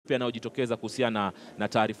yapi yanayojitokeza kuhusiana na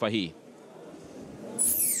taarifa hii?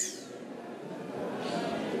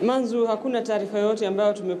 Manzu, hakuna taarifa yote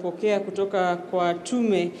ambayo tumepokea kutoka kwa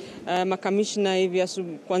tume. Makamishna hivi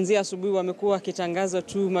kuanzia asubuhi wamekuwa wakitangaza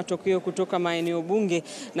tu matokeo kutoka maeneo bunge,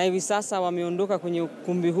 na hivi sasa wameondoka kwenye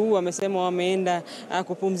ukumbi huu. Wamesema wameenda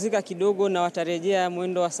kupumzika kidogo na watarejea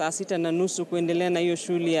mwendo wa saa 6:30 kuendelea na hiyo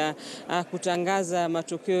shughuli ya kutangaza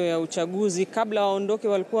matokeo ya uchaguzi. Kabla waondoke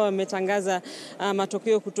walikuwa wametangaza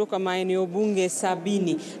matokeo kutoka maeneo bunge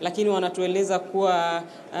 70, lakini wanatueleza kuwa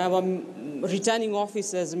returning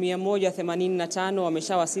officers 185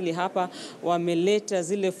 wameshawasili hapa. Wameleta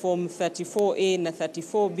zile form 34A na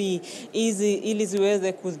 34B ili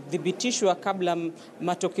ziweze kudhibitishwa kabla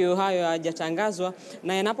matokeo hayo hayajatangazwa,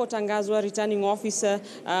 na yanapotangazwa returning officer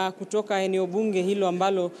kutoka eneo bunge hilo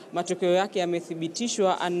ambalo matokeo yake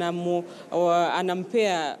yamethibitishwa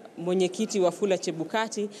anampea mwenyekiti Wafula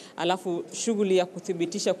Chebukati, alafu shughuli ya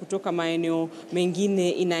kuthibitisha kutoka maeneo mengine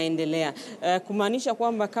inaendelea. Kumaanisha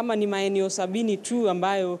kwamba kama ni maeneo 70 tu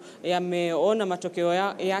ambayo yameona matokeo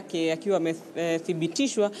yake yakiwa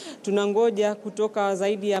yamethibitishwa, tunangoja kutoka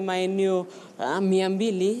zaidi ya maeneo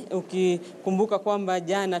 200. Ukikumbuka kwamba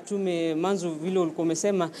jana tume, Manzu, vile ulikuwa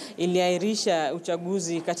umesema, iliahirisha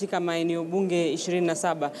uchaguzi katika maeneo bunge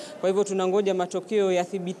 27. Kwa hivyo tunangoja matokeo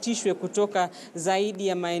yathibitishwe kutoka zaidi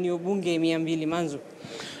ya maeneo bunge 200, Manzu.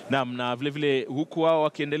 Naam, na vile huku wao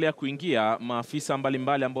wakiendelea kuingia, maafisa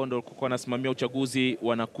mbalimbali ambao ndio walikuwa wanasimamia uchaguzi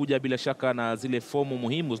wanakuja bila shaka na zile fomu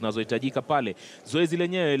muhimu zinazohitajika pale. Zoezi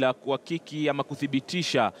lenyewe la kuhakiki ama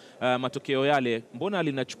kuthibitisha matokeo yale, mbona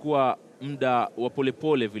linachukua muda wa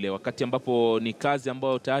polepole vile, wakati ambapo ni kazi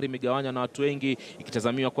ambayo tayari imegawanywa na watu wengi,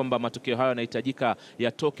 ikitazamiwa kwamba matokeo hayo yanahitajika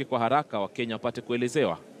yatoke kwa haraka, Wakenya wapate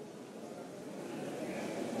kuelezewa?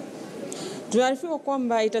 Tunaarifiwa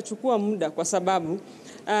kwamba itachukua muda kwa sababu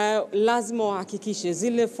lazima wahakikishe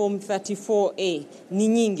zile form 34A ni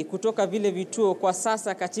nyingi kutoka vile vituo. Kwa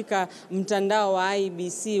sasa katika mtandao wa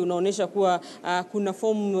IEBC unaonyesha kuwa kuna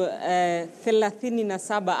form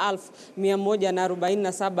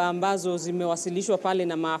 37,147 ambazo zimewasilishwa pale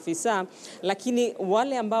na maafisa, lakini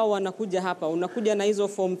wale ambao wanakuja hapa, unakuja na hizo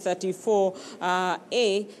form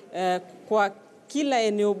 34A kwa kila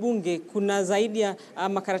eneo bunge kuna zaidi ya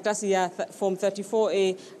makaratasi ya form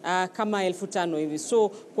 34A kama 5,000 hivi. So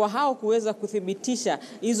kwa hao kuweza kuthibitisha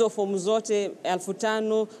hizo form zote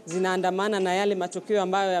 5,000 zinaandamana na yale matokeo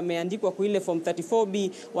ambayo yameandikwa kwa ile form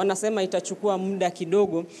 34B, wanasema itachukua muda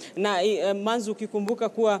kidogo. Na Manzu, ukikumbuka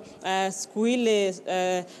kuwa siku ile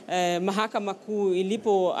mahakama kuu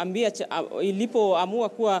ilipoamua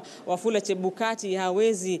kuwa Wafula Chebukati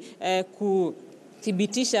hawezi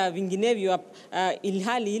thibitisha vinginevyo,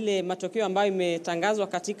 ilhali ile matokeo ambayo imetangazwa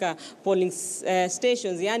katika polling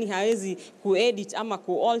stations, yani hawezi kuedit ama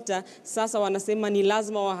kualter. Sasa wanasema ni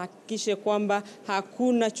lazima wahakikishe kwamba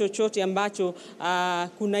hakuna chochote ambacho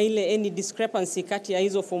kuna ile any discrepancy kati ya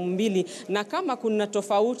hizo fomu mbili, na kama kuna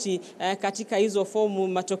tofauti katika hizo fomu,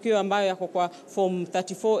 matokeo ambayo yako kwa form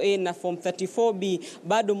 34A na form 34B,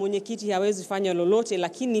 bado mwenyekiti hawezi fanya lolote.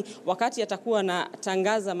 Lakini wakati atakuwa na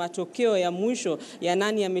tangaza matokeo ya mwisho ya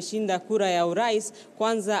nani ameshinda kura ya urais,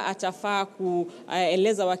 kwanza atafaa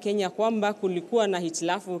kueleza Wakenya kwamba kulikuwa na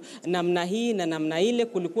hitilafu namna hii na namna ile,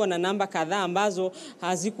 kulikuwa na namba kadhaa ambazo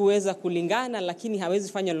hazikuweza kulingana, lakini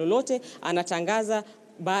hawezi fanya lolote. Anatangaza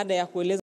baada ya kueleza